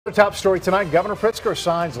The top story tonight, Governor Pritzker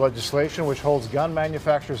signs legislation which holds gun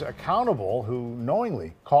manufacturers accountable who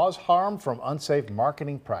knowingly cause harm from unsafe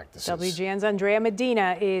marketing practices. WGN's Andrea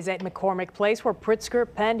Medina is at McCormick Place where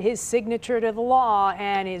Pritzker penned his signature to the law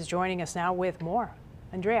and is joining us now with more.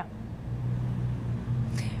 Andrea.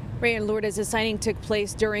 Ray and Lourdes, the signing took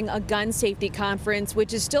place during a gun safety conference,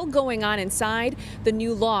 which is still going on inside. The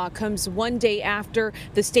new law comes one day after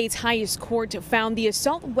the state's highest court found the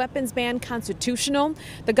assault weapons ban constitutional.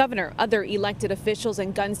 The governor, other elected officials,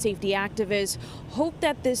 and gun safety activists hope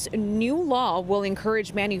that this new law will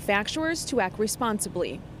encourage manufacturers to act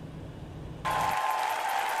responsibly.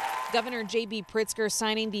 Governor JB Pritzker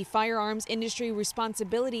signing the Firearms Industry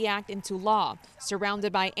Responsibility Act into law,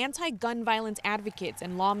 surrounded by anti-gun violence advocates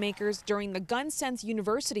and lawmakers during the Gun Sense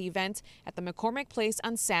University event at the McCormick Place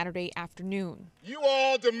on Saturday afternoon. You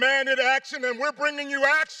all demanded action, and we're bringing you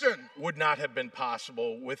action. Would not have been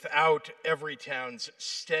possible without Everytown's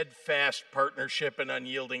steadfast partnership and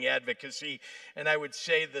unyielding advocacy, and I would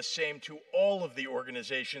say the same to all of the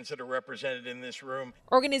organizations that are represented in this room.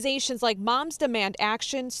 Organizations like Moms Demand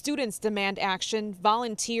Action, Students Demand Action,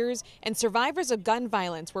 volunteers, and survivors of gun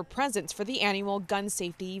violence were present for the annual gun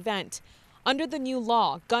safety event. Under the new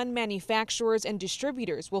law, gun manufacturers and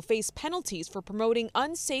distributors will face penalties for promoting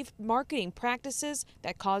unsafe marketing practices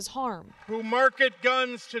that cause harm. Who market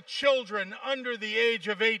guns to children under the age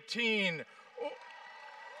of 18,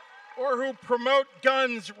 or who promote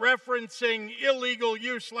guns referencing illegal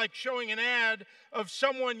use, like showing an ad of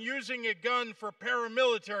someone using a gun for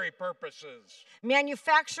paramilitary purposes.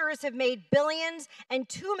 Manufacturers have made billions, and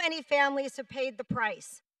too many families have paid the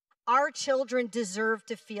price. Our children deserve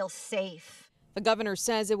to feel safe. The governor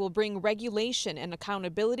says it will bring regulation and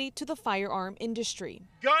accountability to the firearm industry.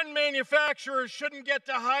 Gun manufacturers shouldn't get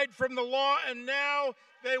to hide from the law, and now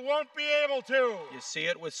they won't be able to. You see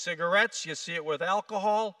it with cigarettes, you see it with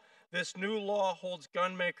alcohol. This new law holds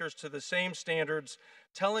gun makers to the same standards,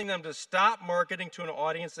 telling them to stop marketing to an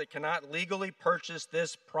audience that cannot legally purchase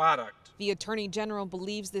this product. The Attorney General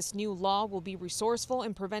believes this new law will be resourceful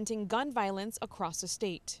in preventing gun violence across the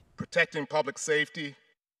state. Protecting public safety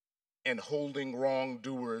and holding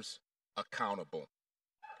wrongdoers accountable.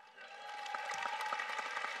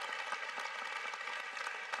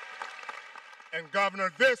 And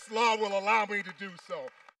Governor, this law will allow me to do so.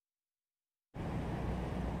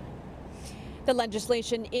 The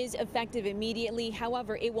legislation is effective immediately.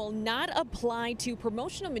 However, it will not apply to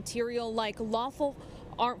promotional material like lawful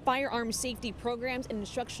firearm safety programs and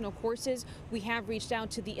instructional courses. We have reached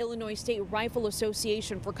out to the Illinois State Rifle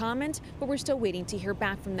Association for comment, but we're still waiting to hear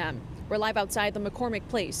back from them. We're live outside the McCormick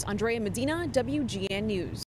Place. Andrea Medina, WGN News.